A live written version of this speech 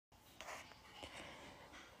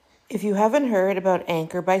If you haven't heard about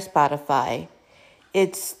Anchor by Spotify,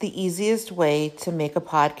 it's the easiest way to make a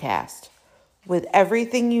podcast with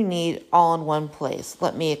everything you need all in one place.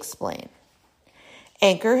 Let me explain.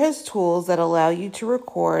 Anchor has tools that allow you to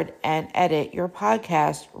record and edit your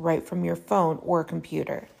podcast right from your phone or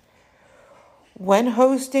computer. When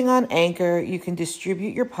hosting on Anchor, you can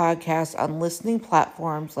distribute your podcast on listening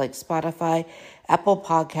platforms like Spotify, Apple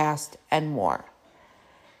Podcast, and more.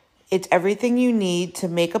 It's everything you need to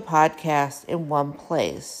make a podcast in one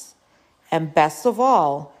place. And best of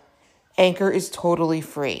all, Anchor is totally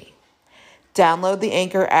free. Download the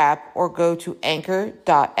Anchor app or go to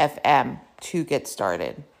anchor.fm to get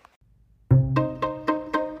started.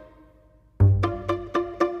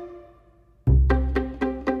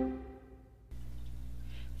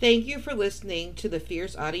 Thank you for listening to the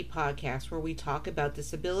Fierce Oddie podcast, where we talk about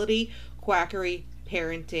disability, quackery,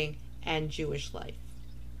 parenting, and Jewish life.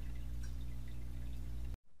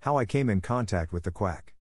 How I came in contact with the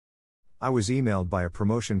quack. I was emailed by a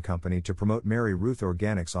promotion company to promote MaryRuth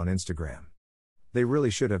Organics on Instagram. They really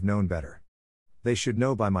should have known better. They should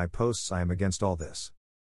know by my posts I am against all this.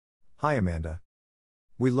 Hi Amanda.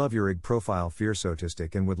 We love your IG profile Fierce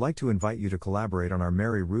Autistic and would like to invite you to collaborate on our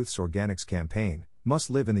MaryRuth's Organics campaign, Must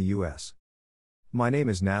Live in the US. My name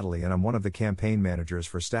is Natalie and I'm one of the campaign managers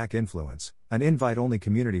for Stack Influence, an invite-only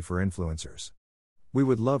community for influencers. We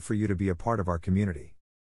would love for you to be a part of our community.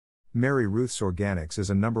 MaryRuth's Organics is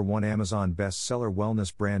a #1 Amazon bestseller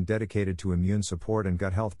wellness brand dedicated to immune support and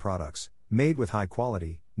gut health products, made with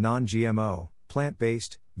high-quality, non-GMO,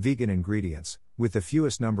 plant-based, vegan ingredients, with the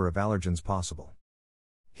fewest number of allergens possible.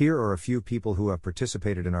 Here are a few people who have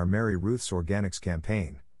participated in our MaryRuth's Organics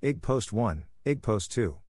campaign: IG Post 1, IG Post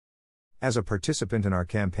 2. As a participant in our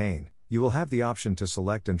campaign, you will have the option to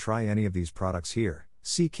select and try any of these products here.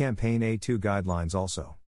 See Campaign A2 guidelines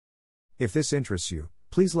also. If this interests you,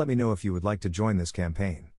 please let me know if you would like to join this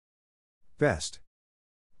campaign. Best.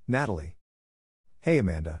 Natalie. Hey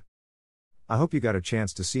Amanda. I hope you got a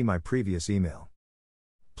chance to see my previous email.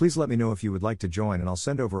 Please let me know if you would like to join and I'll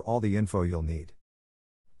send over all the info you'll need.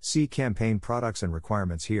 See campaign products and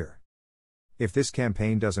requirements here. If this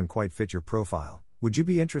campaign doesn't quite fit your profile, would you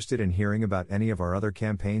be interested in hearing about any of our other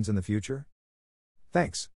campaigns in the future?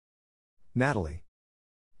 Thanks. Natalie.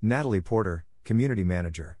 Natalie Porter, Community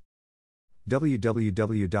Manager.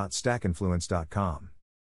 www.stackinfluence.com.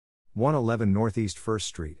 111 Northeast 1st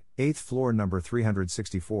Street, 8th floor number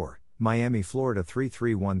 364, Miami, Florida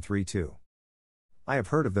 33132. I have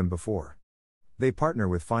heard of them before. They partner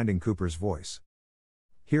with Finding Cooper's Voice.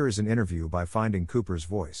 Here is an interview by Finding Cooper's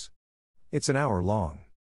Voice. It's an hour long.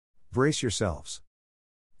 Brace yourselves.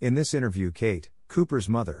 In this interview, Kate, Cooper's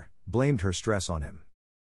mother, blamed her stress on him.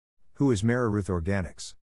 Who is MaryRuth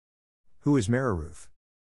Organics? Who is MaryRuth?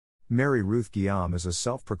 MaryRuth Guillaume is a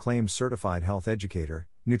self-proclaimed certified health educator,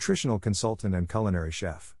 nutritional consultant and culinary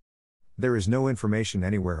chef. There is no information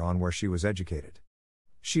anywhere on where she was educated.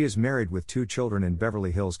 She is married with 2 children in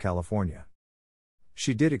Beverly Hills, California.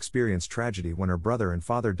 She did experience tragedy when her brother and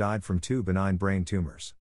father died from 2 benign brain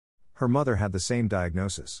tumors. Her mother had the same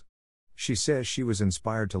diagnosis. She says she was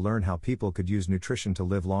inspired to learn how people could use nutrition to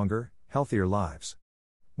live longer, healthier lives.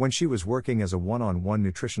 When she was working as a one-on-one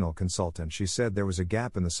nutritional consultant, she said there was a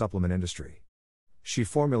gap in the supplement industry. She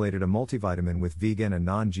formulated a multivitamin with vegan and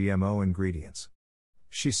non-GMO ingredients.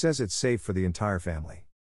 She says it's safe for the entire family.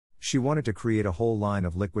 She wanted to create a whole line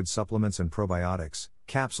of liquid supplements and probiotics,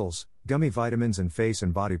 capsules, gummy vitamins and face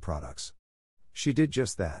and body products. She did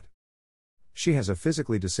just that. She has a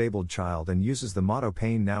physically disabled child and uses the motto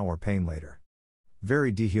pain now or pain later.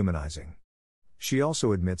 Very dehumanizing. She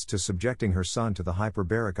also admits to subjecting her son to the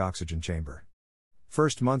hyperbaric oxygen chamber.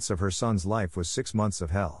 First months of her son's life was 6 months of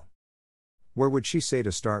hell. Where would she say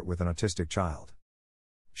to start with an autistic child?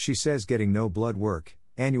 She says getting no blood work,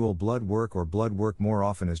 annual blood work or blood work more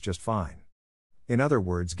often is just fine. In other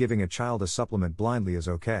words, giving a child a supplement blindly is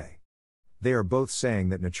okay. They are both saying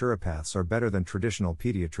that naturopaths are better than traditional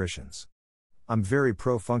pediatricians. I'm very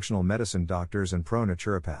pro-functional medicine doctors and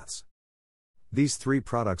pro-naturopaths. These 3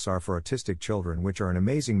 products are for autistic children, which are an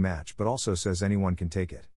amazing match, but also says anyone can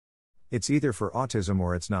take it. It's either for autism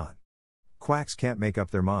or it's not. Quacks can't make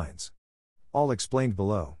up their minds. All explained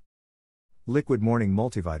below. Liquid morning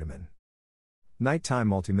multivitamin. Nighttime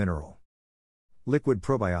multimineral. Liquid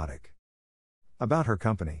probiotic. About her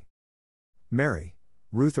company. MaryRuth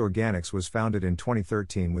Organics was founded in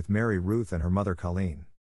 2013 with MaryRuth and her mother Colleen.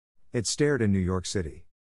 It started in New York City.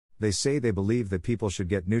 They say they believe that people should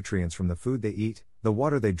get nutrients from the food they eat, the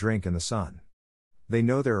water they drink and the sun. They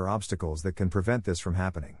know there are obstacles that can prevent this from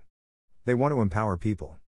happening. They want to empower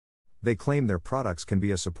people. They claim their products can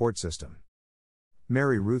be a support system.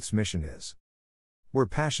 MaryRuth's mission is: we're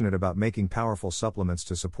passionate about making powerful supplements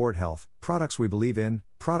to support health, products we believe in,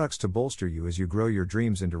 products to bolster you as you grow your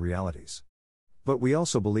dreams into realities. But we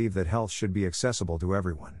also believe that health should be accessible to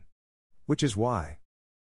everyone. Which is why,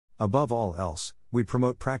 above all else, we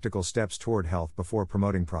promote practical steps toward health before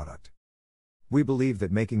promoting product. We believe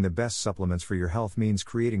that making the best supplements for your health means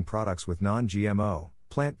creating products with non-GMO,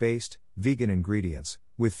 plant-based, vegan ingredients,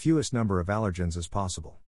 with fewest number of allergens as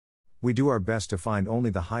possible. We do our best to find only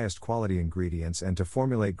the highest quality ingredients and to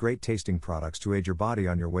formulate great tasting products to aid your body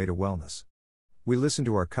on your way to wellness. We listen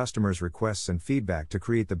to our customers' requests and feedback to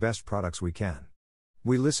create the best products we can.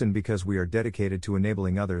 We listen because we are dedicated to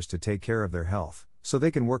enabling others to take care of their health, so they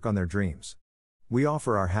can work on their dreams. We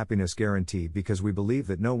offer our happiness guarantee because we believe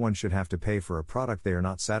that no one should have to pay for a product they are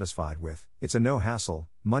not satisfied with. It's a no-hassle,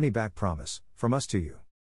 money-back promise, from us to you.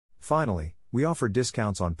 Finally, we offer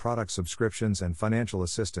discounts on product subscriptions and financial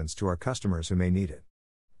assistance to our customers who may need it.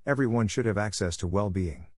 Everyone should have access to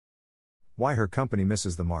well-being. Why her company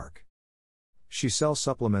misses the mark. She sells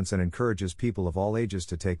supplements and encourages people of all ages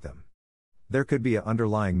to take them. There could be an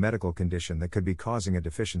underlying medical condition that could be causing a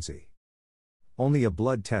deficiency. Only a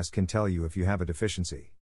blood test can tell you if you have a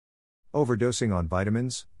deficiency. Overdosing on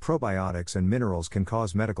vitamins, probiotics and minerals can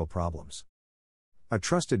cause medical problems. A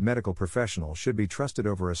trusted medical professional should be trusted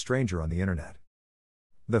over a stranger on the internet.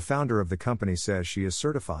 The founder of the company says she is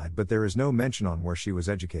certified, but there is no mention on where she was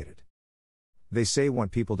educated. They say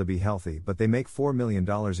want people to be healthy, but they make $4 million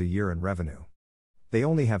a year in revenue. They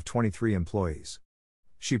only have 23 employees.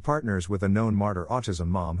 She partners with a known martyr autism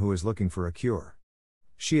mom who is looking for a cure.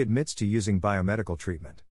 She admits to using biomedical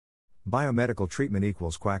treatment. Biomedical treatment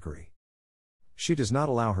equals quackery. She does not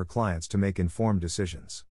allow her clients to make informed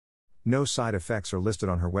decisions. No side effects are listed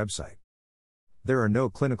on her website. There are no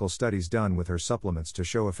clinical studies done with her supplements to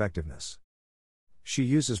show effectiveness. She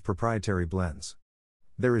uses proprietary blends.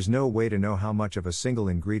 There is no way to know how much of a single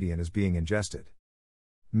ingredient is being ingested.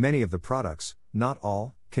 Many of the products, not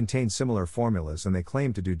all, contain similar formulas and they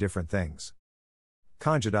claim to do different things.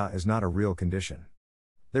 Candida is not a real condition.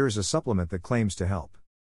 There is a supplement that claims to help.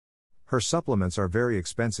 Her supplements are very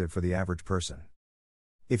expensive for the average person.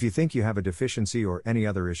 If you think you have a deficiency or any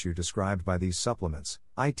other issue described by these supplements,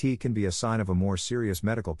 it can be a sign of a more serious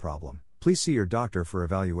medical problem. Please see your doctor for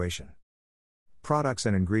evaluation. Products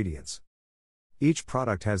and ingredients. Each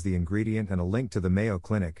product has the ingredient and a link to the Mayo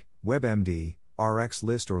Clinic, WebMD, RX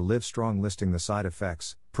list or Livestrong listing the side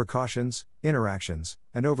effects, precautions, interactions,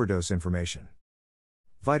 and overdose information.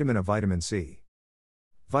 Vitamin A, vitamin C.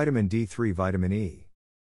 Vitamin D3, vitamin E.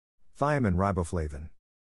 Thiamine, riboflavin.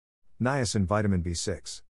 Niacin, vitamin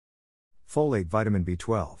B6. Folate, vitamin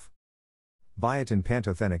B12. Biotin,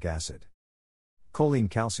 pantothenic acid. Choline,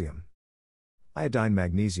 calcium. Iodine,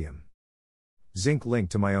 magnesium. Zinc,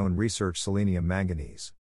 linked to my own research, selenium,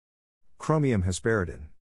 manganese. Chromium, hesperidin.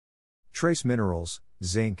 Trace minerals,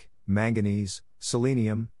 zinc, manganese,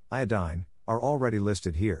 selenium, iodine, are already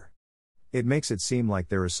listed here. It makes it seem like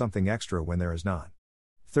there is something extra when there is not.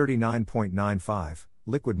 39.95,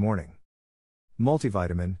 liquid morning.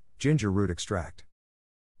 Multivitamin, ginger root extract.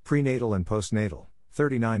 Prenatal and postnatal,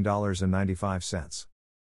 $39.95.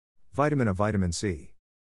 Vitamin A, vitamin C.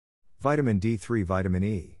 Vitamin D3, vitamin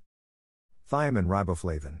E. Thiamine,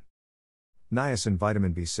 riboflavin. Niacin,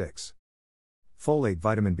 vitamin B6. Folate,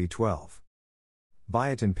 vitamin B12.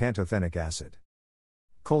 Biotin, pantothenic acid.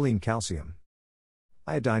 Choline, calcium.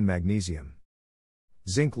 Iodine, magnesium.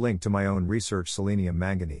 Zinc, linked to my own research, selenium,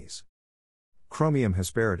 manganese. Chromium,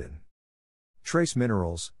 hesperidin. Trace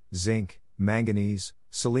minerals, zinc, manganese,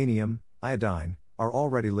 selenium, iodine, are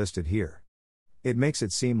already listed here. It makes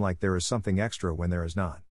it seem like there is something extra when there is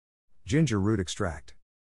not. Ginger root extract.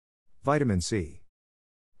 Vitamin C.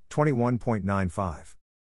 21.95.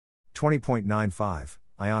 20.95,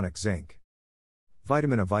 ionic zinc.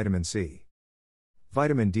 Vitamin A, vitamin C.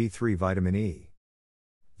 Vitamin D3, vitamin E.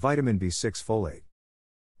 Vitamin B6, folate.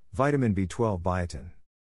 Vitamin B12, biotin.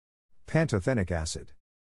 Pantothenic acid.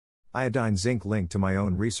 Iodine, zinc, linked to my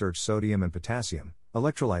own research, sodium and potassium,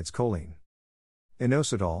 electrolytes, choline.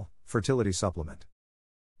 Inositol, fertility supplement.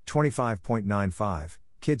 25.95,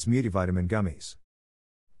 kids multivitamin gummies.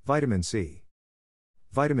 Vitamin C.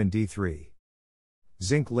 Vitamin D3.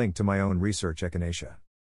 Zinc, linked to my own research, echinacea.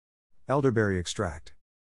 Elderberry extract.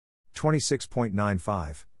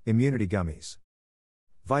 26.95, immunity gummies.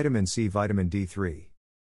 Vitamin C, vitamin D3.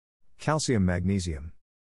 Calcium, magnesium.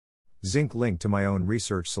 Zinc, linked to my own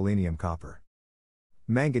research, selenium, copper.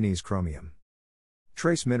 Manganese, chromium.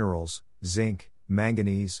 Trace minerals, zinc,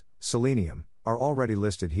 manganese, selenium, are already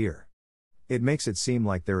listed here. It makes it seem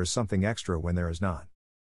like there is something extra when there is not.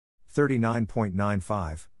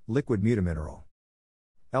 39.95, liquid mutamineral.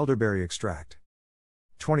 Elderberry extract.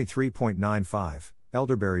 23.95,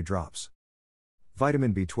 elderberry drops.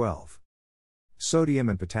 Vitamin B12. Sodium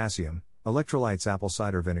and potassium, electrolytes apple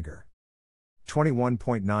cider vinegar.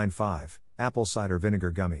 21.95, apple cider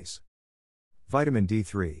vinegar gummies. Vitamin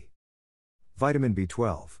D3. Vitamin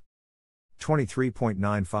B12.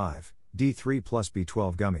 23.95, D3 plus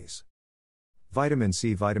B12 gummies. Vitamin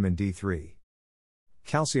C, vitamin D3.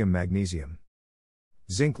 Calcium, magnesium.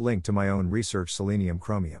 Zinc linked to my own research, selenium,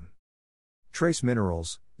 chromium. Trace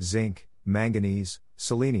minerals, zinc, manganese,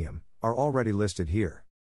 selenium, are already listed here.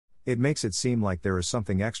 It makes it seem like there is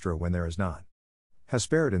something extra when there is not.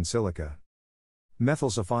 Hesperidin, silica.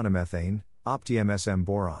 Methylsulfonomethane, OptiMSM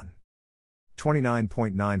boron.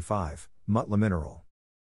 29.95, Mutla mineral.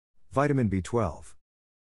 Vitamin B12.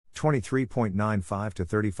 23.95 to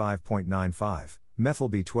 35.95, methyl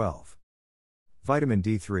B12. Vitamin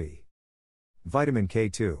D3. Vitamin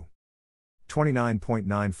K2.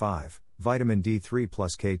 29.95, vitamin D3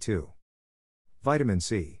 plus K2. Vitamin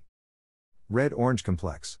C. Red-orange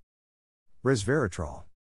complex. Resveratrol.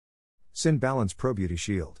 Synbalance Pro Beauty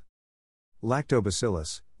Shield.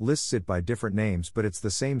 Lactobacillus, lists it by different names but it's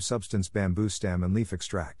the same substance, bamboo stem and leaf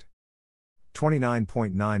extract.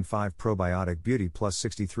 29.95 Probiotic Beauty plus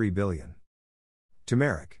 63 billion.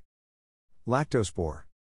 Turmeric. Lactospore.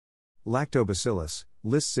 Lactobacillus,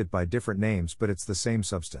 lists it by different names but it's the same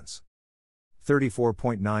substance.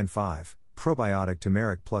 34.95 Probiotic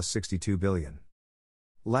Turmeric plus 62 billion.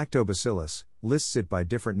 Lactobacillus, lists it by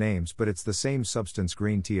different names but it's the same substance,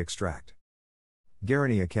 green tea extract.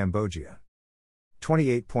 Guarania Cambogia.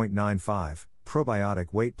 28.95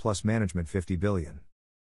 Probiotic Weight Plus Management 50 billion.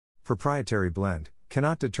 Proprietary blend,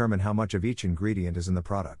 cannot determine how much of each ingredient is in the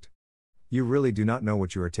product. You really do not know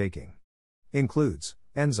what you are taking. Includes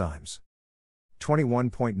enzymes.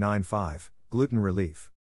 21.95 Gluten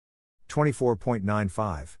relief.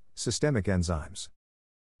 24.95 Systemic enzymes.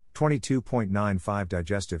 22.95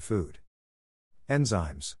 Digestive food.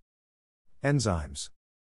 Enzymes. Enzymes.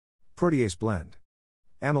 Protease blend.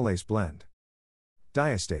 Amylase blend.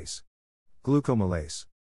 Diastase. Glucoamylase.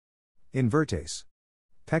 Invertase.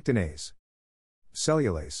 Pectinase.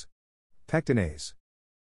 Cellulase. Pectinase.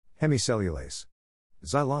 Hemicellulase.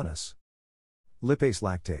 Xylanase. Lipase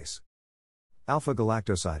lactase.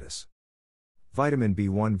 Alpha-galactosidase. Vitamin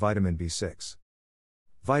B1, vitamin B6.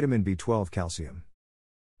 Vitamin B12, calcium.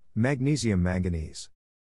 Magnesium, manganese.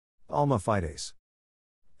 Alma phytase.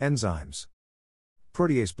 Enzymes.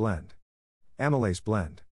 Protease blend. Amylase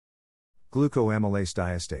blend. Glucoamylase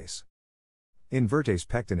diastase. Invertase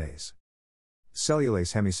pectinase.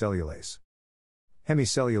 Cellulase hemicellulase.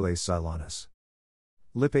 Hemicellulase xylanase.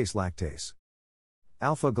 Lipase lactase.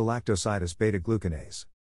 Alpha-galactosidase beta-glucanase.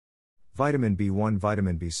 Vitamin B1,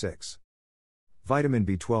 vitamin B6. Vitamin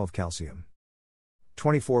B12, calcium.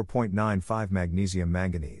 24.95 Magnesium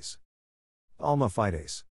manganese. Alma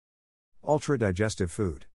phytase. Ultra-digestive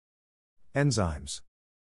food. Enzymes.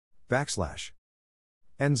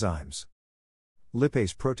 Enzymes.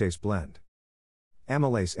 Lipase protease blend.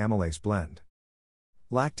 Amylase blend.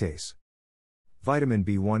 Lactase. Vitamin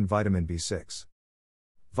B1, vitamin B6.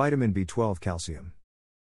 Vitamin B12, calcium.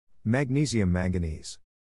 Magnesium manganese.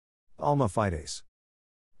 Alma phytase.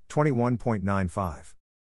 21.95.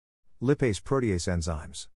 Lipase protease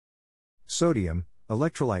enzymes. Sodium,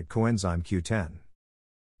 electrolyte coenzyme Q10.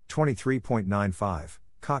 23.95,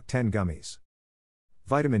 CoQ10 gummies.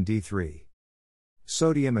 Vitamin D3.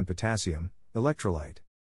 Sodium and potassium, electrolyte.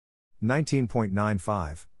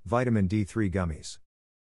 19.95, vitamin D3 gummies.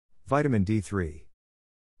 Vitamin D3.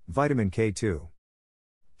 Vitamin K2.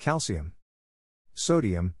 Calcium.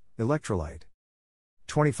 Sodium, electrolyte.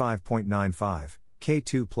 25.95,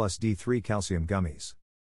 K2 plus D3 calcium gummies.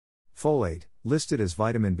 Folate, listed as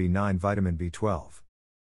vitamin B9, vitamin B12.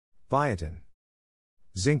 Biotin.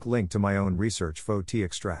 Zinc linked to my own research, faux tea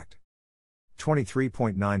extract.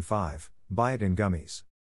 23.95, biotin gummies.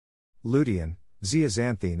 Lutein,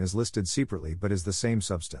 zeaxanthine is listed separately but is the same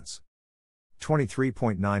substance.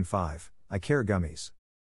 23.95, iCare gummies.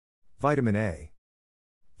 Vitamin A.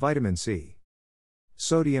 Vitamin C.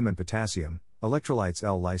 Sodium and potassium, electrolytes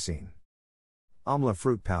L-lysine. Amla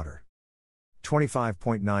fruit powder.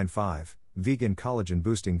 25.95, vegan collagen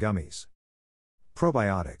boosting gummies.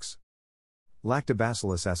 Probiotics.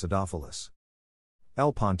 Lactobacillus acidophilus.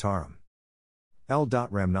 L. pontarum. L.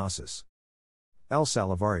 rhamnosus. L.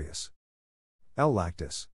 salivarius. L.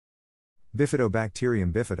 lactis.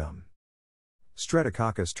 Bifidobacterium bifidum.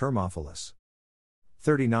 Streptococcus termophilus.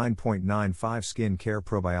 39.95 skin care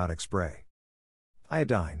probiotic spray.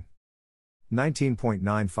 Iodine.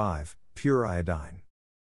 19.95, pure iodine.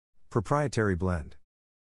 Proprietary blend.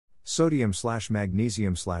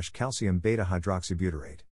 sodium/magnesium/calcium beta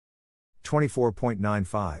hydroxybutyrate.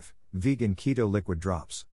 24.95, vegan keto liquid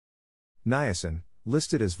drops. Niacin,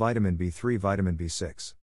 listed as vitamin B3, vitamin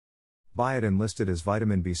B6. Biotin, listed as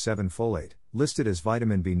vitamin B7, folate, listed as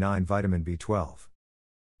vitamin B9, vitamin B12.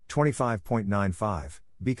 25.95,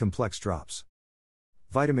 B-complex drops.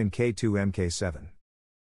 Vitamin K2 MK7.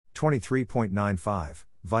 23.95,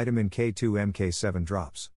 vitamin K2 MK7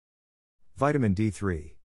 drops. Vitamin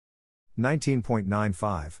D3.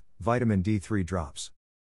 19.95, vitamin D3 drops.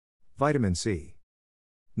 Vitamin C.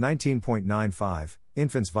 19.95,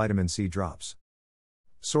 infants vitamin C drops.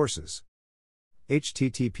 Sources: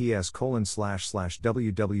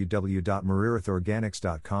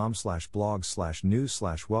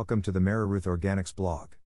 https://www.maryruthorganics.com/blog/news/welcome to the MaryRuth Organics blog.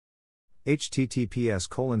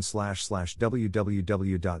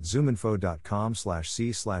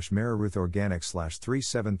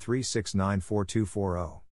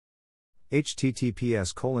 https://www.zoominfo.com/c/maryruthorganics/373694240.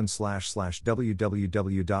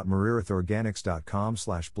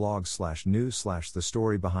 https://www.maryruthorganics.com/blog/news/the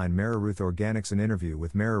story behind MaryRuth Organics, an interview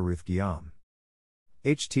with MaryRuth Guillaume.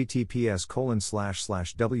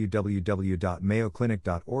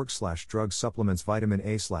 https://www.mayoclinic.org/drug supplements vitamin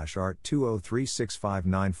A/art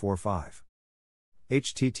 203659545.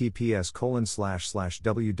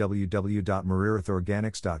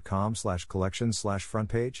 https://www.maryruthorganics.com/collection/front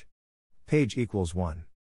page. Page equals 1.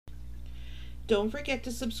 Don't forget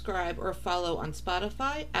to subscribe or follow on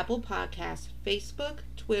Spotify, Apple Podcasts, Facebook,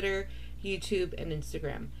 Twitter, YouTube, and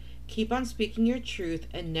Instagram. Keep on speaking your truth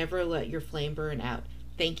and never let your flame burn out.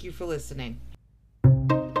 Thank you for listening.